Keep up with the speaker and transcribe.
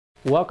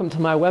Welcome to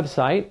my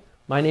website.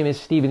 My name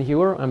is Stephen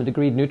Hewer. I'm a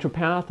degreed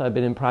naturopath. I've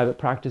been in private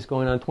practice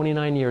going on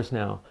 29 years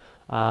now.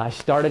 I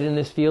started in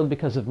this field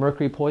because of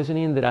mercury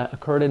poisoning that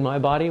occurred in my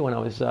body when I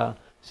was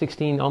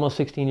almost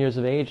 16 years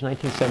of age,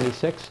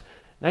 1976.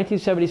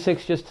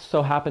 1976 just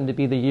so happened to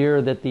be the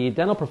year that the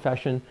dental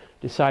profession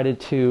decided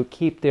to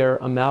keep their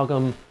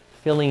amalgam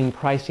filling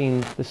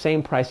pricing the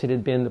same price it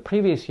had been the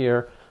previous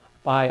year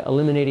by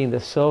eliminating the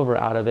silver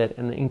out of it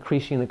and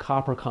increasing the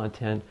copper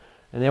content.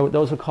 And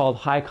those were called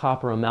high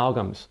copper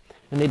amalgams.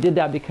 And they did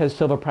that because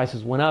silver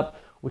prices went up,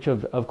 which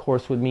of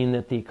course would mean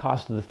that the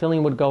cost of the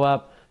filling would go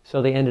up.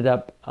 So they ended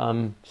up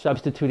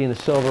substituting the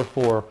silver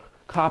for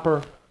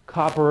copper.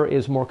 Copper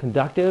is more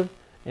conductive,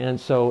 and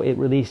so it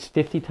released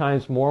 50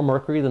 times more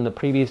mercury than the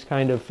previous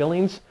kind of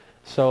fillings.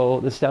 So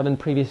the 7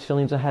 previous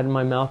fillings I had in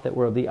my mouth that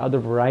were of the other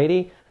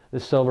variety,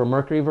 the silver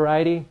mercury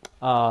variety,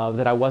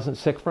 that I wasn't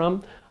sick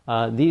from,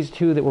 these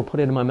 2 that were put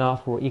into my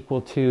mouth were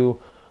equal to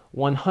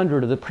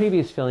 100 of the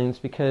previous fillings,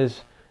 because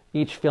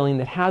each filling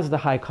that has the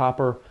high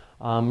copper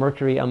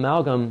mercury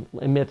amalgam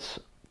emits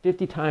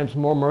 50 times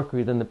more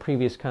mercury than the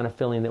previous kind of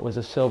filling that was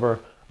a silver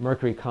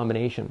mercury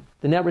combination.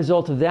 The net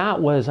result of that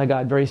was I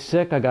got very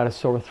sick. I got a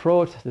sore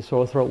throat. The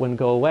sore throat wouldn't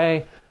go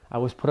away. I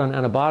was put on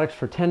antibiotics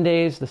for 10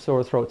 days. The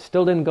sore throat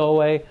still didn't go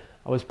away.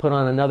 I was put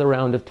on another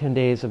round of 10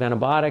 days of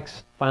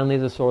antibiotics. Finally,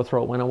 the sore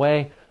throat went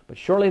away. But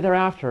shortly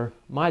thereafter,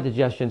 my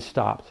digestion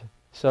stopped.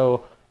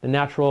 So the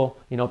natural,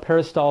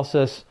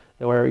 peristalsis,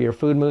 where your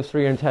food moves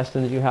through your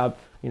intestines, you have,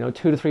 2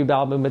 to 3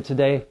 bowel movements a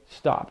day,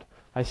 stopped.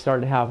 I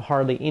started to have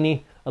hardly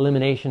any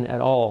elimination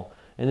at all.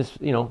 And this,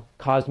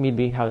 caused me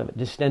to have a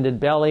distended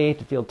belly,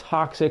 to feel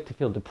toxic, to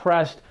feel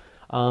depressed,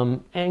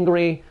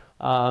 angry,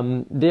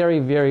 very,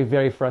 very,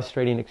 very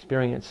frustrating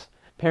experience.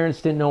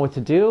 Parents didn't know what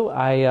to do.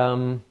 I,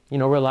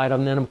 relied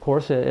on them, of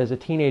course, as a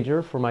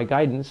teenager for my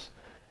guidance.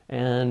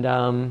 And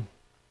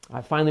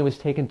I finally was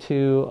taken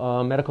to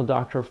a medical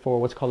doctor for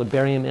what's called a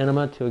barium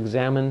enema to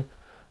examine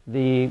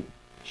the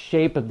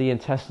shape of the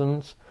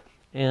intestines.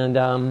 And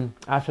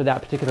after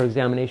that particular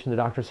examination, the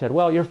doctor said,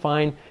 well, you're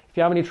fine. If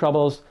you have any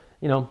troubles,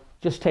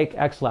 just take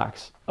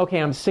X-Lax. Okay,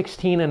 I'm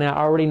 16 and I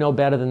already know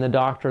better than the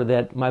doctor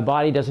that my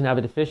body doesn't have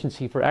a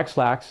deficiency for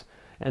X-Lax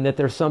and that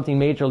there's something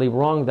majorly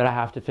wrong that I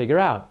have to figure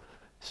out.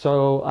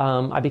 So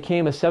I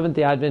became a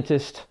Seventh-day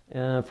Adventist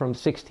from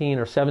 16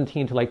 or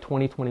 17 to like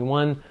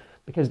 2021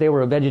 because they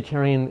were a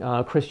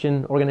vegetarian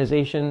Christian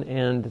organization.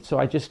 And so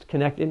I just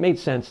connected. It made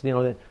sense,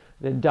 that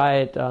the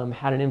diet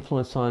had an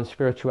influence on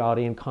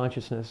spirituality and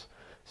consciousness.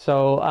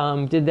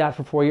 So did that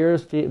for 4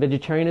 years,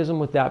 vegetarianism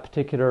with that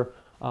particular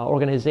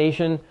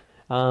organization.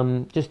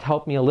 Just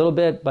helped me a little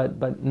bit,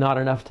 but not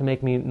enough to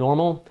make me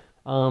normal.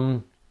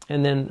 And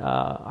then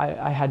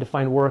I had to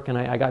find work, and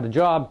I got a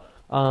job,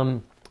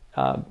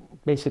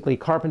 basically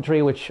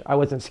carpentry, which I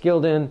wasn't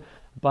skilled in,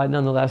 but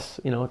nonetheless,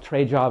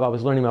 trade job. I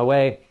was learning my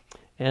way.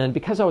 And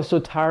because I was so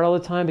tired all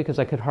the time, because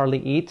I could hardly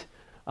eat,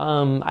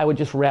 I would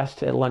just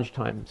rest at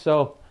lunchtime.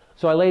 So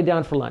I laid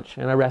down for lunch,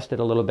 and I rested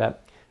a little bit.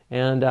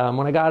 And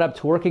when I got up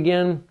to work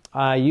again,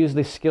 I used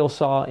the skill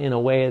saw in a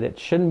way that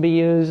shouldn't be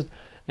used,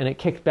 and it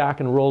kicked back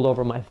and rolled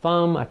over my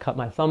thumb. I cut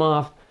my thumb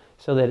off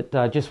so that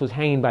it just was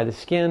hanging by the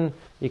skin.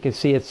 You can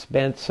see it's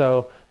bent,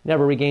 so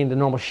never regained the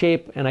normal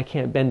shape, and I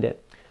can't bend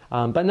it.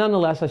 But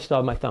nonetheless, I still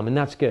have my thumb, and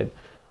that's good.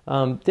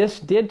 This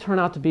did turn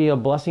out to be a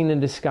blessing in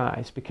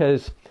disguise,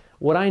 because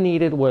what I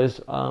needed was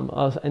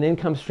an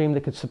income stream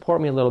that could support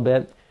me a little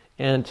bit,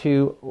 and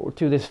to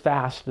this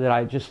fast that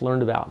I just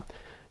learned about.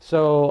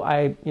 So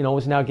I,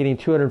 was now getting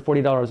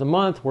 $240 a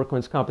month,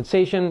 workman's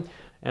compensation,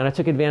 and I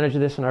took advantage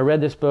of this, and I read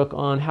this book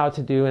on how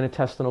to do an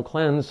intestinal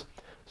cleanse.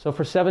 So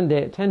for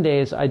 10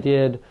 days, I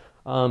did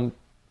 2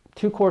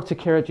 quarts of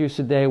carrot juice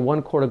a day,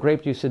 1 quart of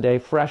grape juice a day,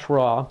 fresh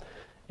raw,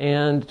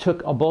 and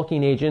took a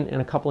bulking agent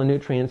and a couple of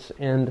nutrients.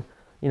 And,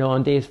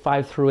 on days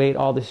 5 through 8,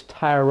 all this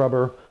tire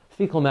rubber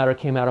fecal matter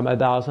came out of my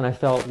bowels, and I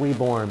felt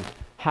reborn,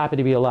 happy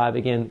to be alive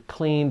again,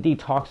 clean,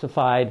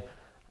 detoxified,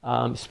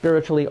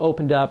 spiritually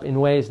opened up in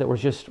ways that were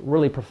just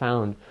really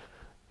profound.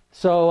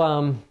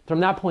 So from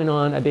that point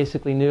on, I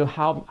basically knew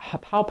how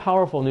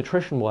powerful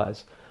nutrition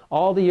was.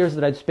 All the years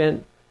that I'd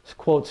spent,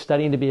 quote,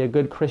 studying to be a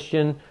good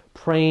Christian,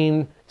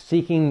 praying,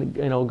 seeking,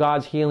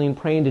 God's healing,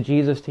 praying to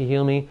Jesus to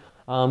heal me,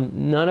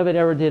 none of it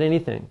ever did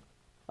anything.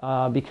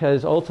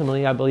 Because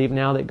ultimately, I believe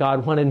now that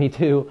God wanted me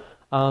to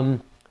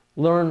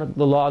learn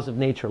the laws of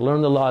nature,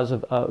 learn the laws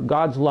of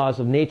God's laws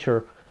of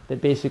nature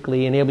that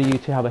basically enable you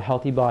to have a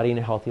healthy body and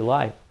a healthy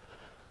life.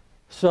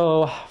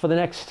 So for the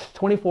next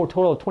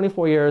total of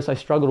 24 years, I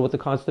struggled with the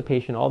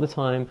constipation all the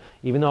time,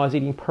 even though I was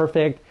eating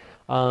perfect.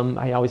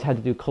 I always had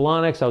to do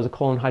colonics. I was a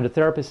colon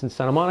hydrotherapist in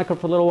Santa Monica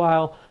for a little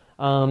while,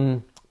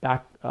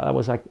 back,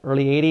 was like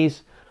early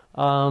 80s.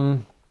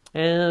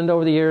 And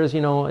over the years,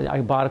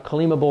 I bought a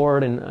Kalima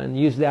board and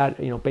used that,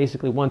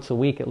 basically once a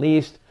week at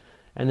least.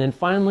 And then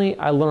finally,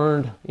 I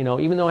learned,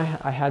 even though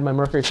I had my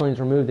mercury fillings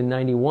removed in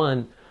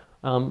 '91,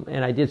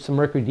 and I did some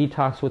mercury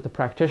detox with the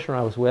practitioner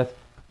I was with,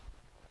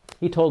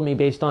 He told me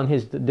based on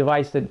his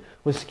device that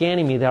was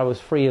scanning me that I was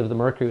free of the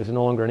mercury. It was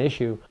no longer an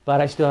issue, but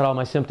I still had all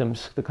my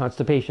symptoms, the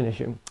constipation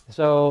issue.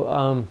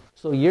 So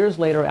years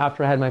later,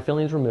 after I had my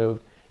fillings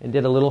removed and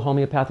did a little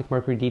homeopathic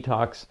mercury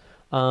detox,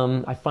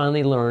 I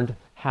finally learned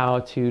how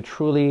to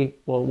truly,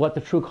 well, what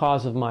the true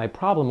cause of my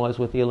problem was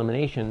with the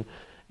elimination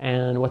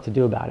and what to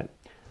do about it.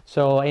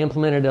 So I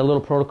implemented a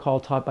little protocol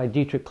taught by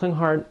Dietrich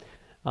Klinghardt,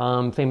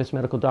 famous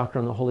medical doctor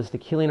in the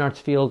holistic healing arts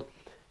field.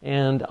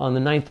 And on the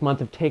 9th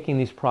month of taking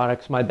these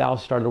products, my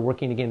bowels started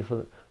working again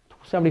for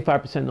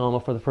 75% normal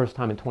for the first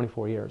time in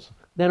 24 years.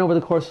 Then over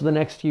the course of the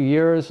next few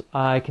years,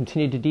 I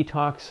continued to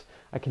detox.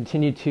 I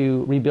continued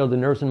to rebuild the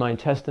nerves in my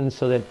intestines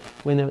so that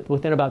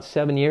within about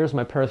 7 years,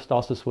 my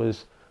peristalsis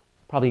was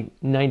probably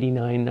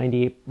 99,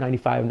 98,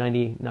 95,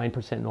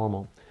 99%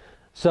 normal.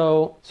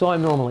 So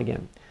I'm normal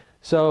again.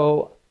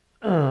 So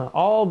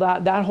all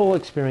that whole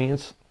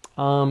experience,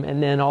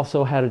 and then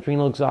also had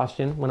adrenal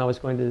exhaustion when I was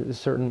going to a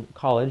certain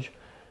college.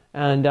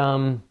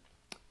 And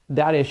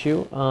that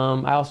issue,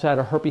 I also had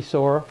a herpes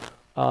sore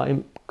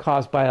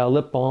caused by a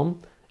lip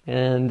balm,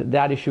 and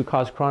that issue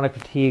caused chronic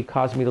fatigue,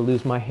 caused me to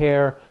lose my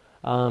hair,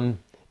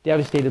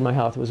 devastated my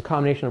health. It was a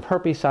combination of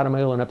herpes,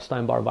 cytomegalo, and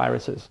Epstein-Barr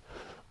viruses,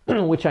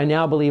 which I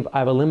now believe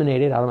I've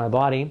eliminated out of my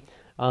body.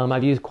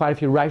 I've used quite a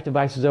few Rife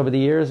devices over the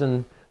years,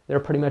 and they're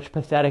pretty much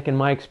pathetic in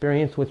my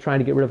experience with trying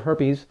to get rid of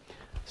herpes.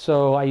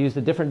 So I used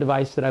a different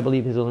device that I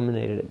believe has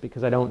eliminated it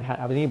because I don't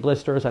have any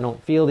blisters. I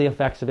don't feel the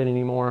effects of it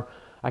anymore.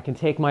 I can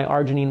take my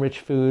arginine-rich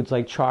foods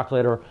like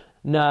chocolate or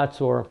nuts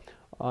or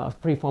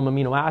free-form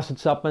amino acid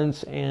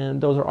supplements,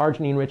 and those are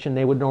arginine-rich, and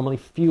they would normally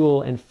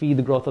fuel and feed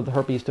the growth of the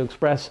herpes to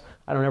express.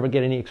 I don't ever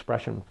get any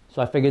expression.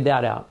 So I figured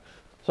that out.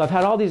 So I've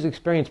had all these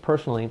experiences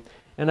personally,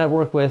 and I've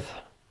worked with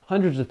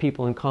hundreds of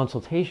people in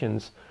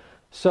consultations.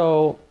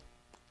 So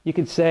you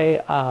could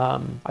say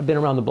I've been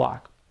around the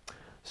block.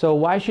 So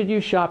why should you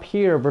shop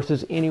here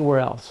versus anywhere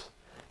else?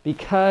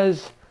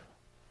 Because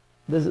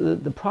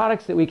the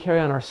products that we carry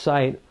on our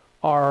site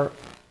are,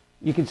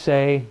 you could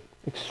say,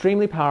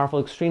 extremely powerful,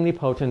 extremely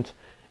potent,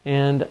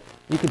 and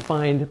you could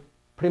find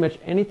pretty much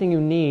anything you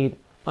need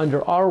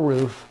under our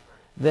roof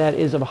that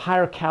is of a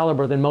higher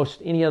caliber than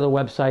most any other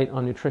website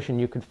on nutrition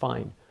you could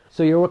find.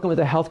 So you're working with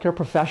a healthcare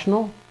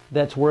professional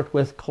that's worked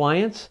with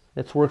clients,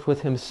 that's worked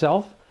with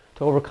himself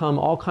to overcome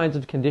all kinds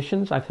of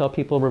conditions. I've helped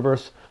people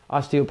reverse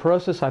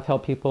osteoporosis. I've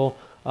helped people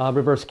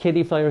reverse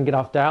kidney failure and get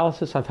off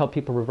dialysis. I've helped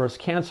people reverse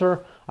cancer.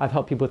 I've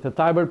helped people with the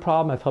thyroid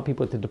problem. I've helped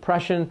people with the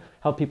depression,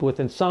 helped people with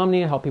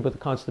insomnia, helped people with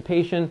the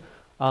constipation,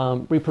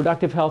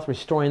 reproductive health,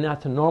 restoring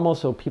that to normal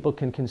so people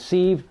can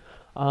conceive.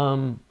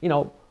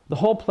 The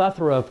whole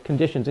plethora of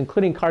conditions,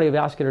 including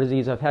cardiovascular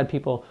disease. I've had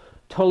people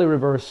totally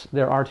reverse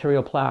their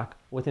arterial plaque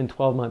within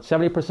 12 months.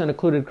 70%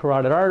 occluded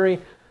carotid artery,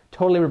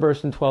 totally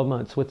reversed in 12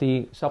 months with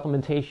the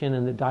supplementation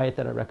and the diet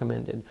that I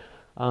recommended.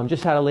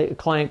 Just had a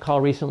client call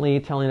recently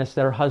telling us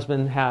that her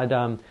husband had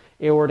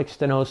aortic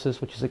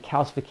stenosis, which is a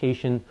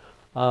calcification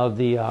of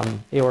the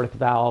aortic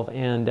valve,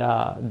 and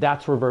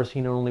that's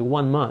reversing in only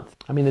 1 month.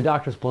 I mean, the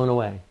doctor's blown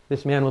away.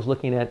 This man was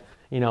looking at,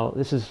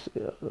 this is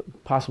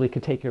possibly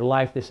could take your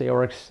life, this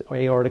aortic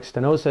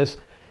stenosis,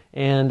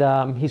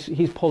 and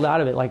he's pulled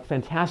out of it like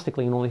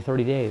fantastically in only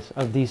 30 days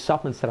of these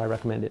supplements that I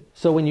recommended.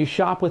 So when you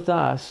shop with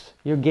us,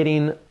 you're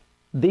getting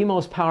the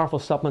most powerful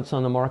supplements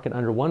on the market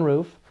under one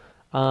roof.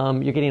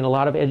 You're getting a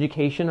lot of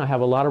education. I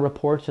have a lot of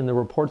reports in the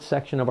reports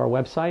section of our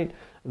website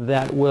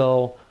that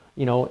will,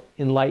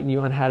 enlighten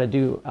you on how to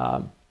do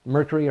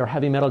mercury or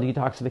heavy metal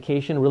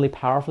detoxification really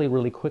powerfully,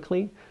 really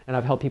quickly. And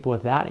I've helped people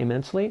with that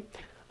immensely.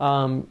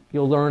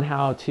 You'll learn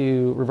how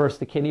to reverse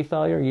the kidney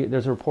failure.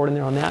 There's a report in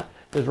there on that.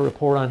 There's a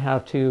report on how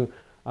to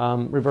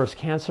reverse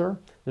cancer.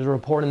 There's a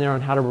report in there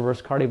on how to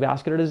reverse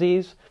cardiovascular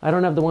disease. I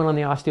don't have the one on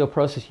the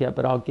osteoporosis yet,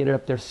 but I'll get it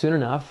up there soon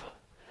enough.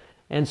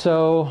 And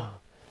so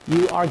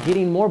you are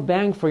getting more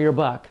bang for your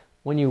buck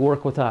when you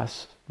work with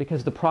us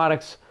because the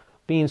products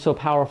being so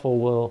powerful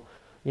will,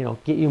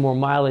 get you more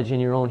mileage in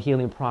your own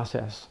healing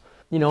process.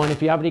 And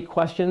if you have any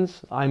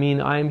questions,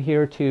 I'm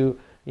here to,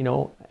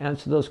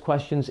 answer those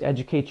questions,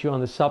 educate you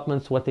on the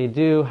supplements, what they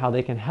do, how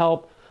they can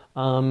help.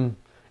 And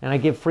I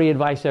give free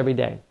advice every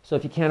day. So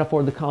if you can't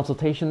afford the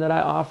consultation that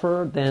I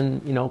offer,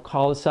 then,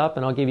 call us up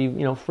and I'll give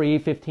you, free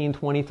 15,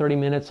 20, 30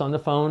 minutes on the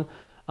phone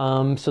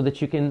so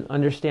that you can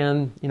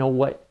understand,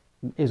 what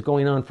is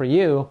going on for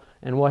you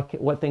and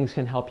what things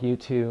can help you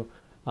to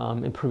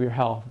improve your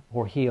health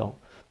or heal.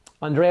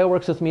 Andrea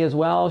works with me as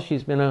well.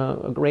 She's been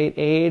a great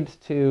aid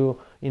to,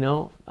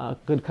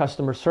 good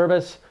customer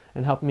service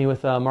and helping me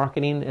with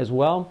marketing as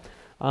well.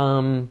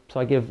 So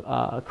I give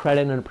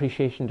credit and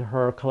appreciation to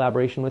her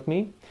collaboration with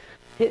me.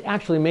 It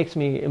actually makes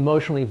me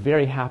emotionally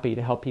very happy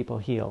to help people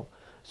heal.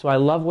 So I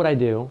love what I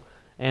do,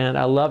 and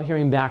I love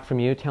hearing back from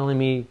you, telling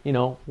me,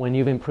 when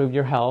you've improved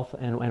your health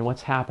and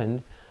what's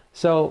happened.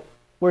 So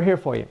we're here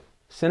for you.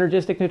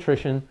 Synergistic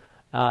Nutrition,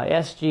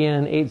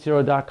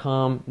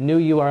 sgn80.com. New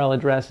URL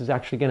address is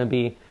actually going to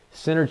be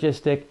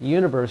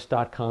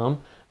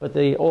synergisticuniverse.com, but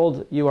the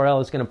old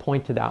URL is going to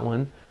point to that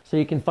one. So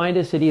you can find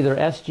us at either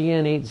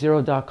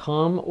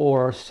sgn80.com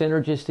or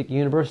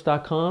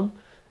synergisticuniverse.com.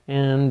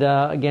 And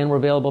again, we're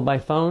available by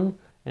phone,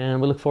 and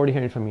we look forward to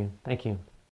hearing from you. Thank you.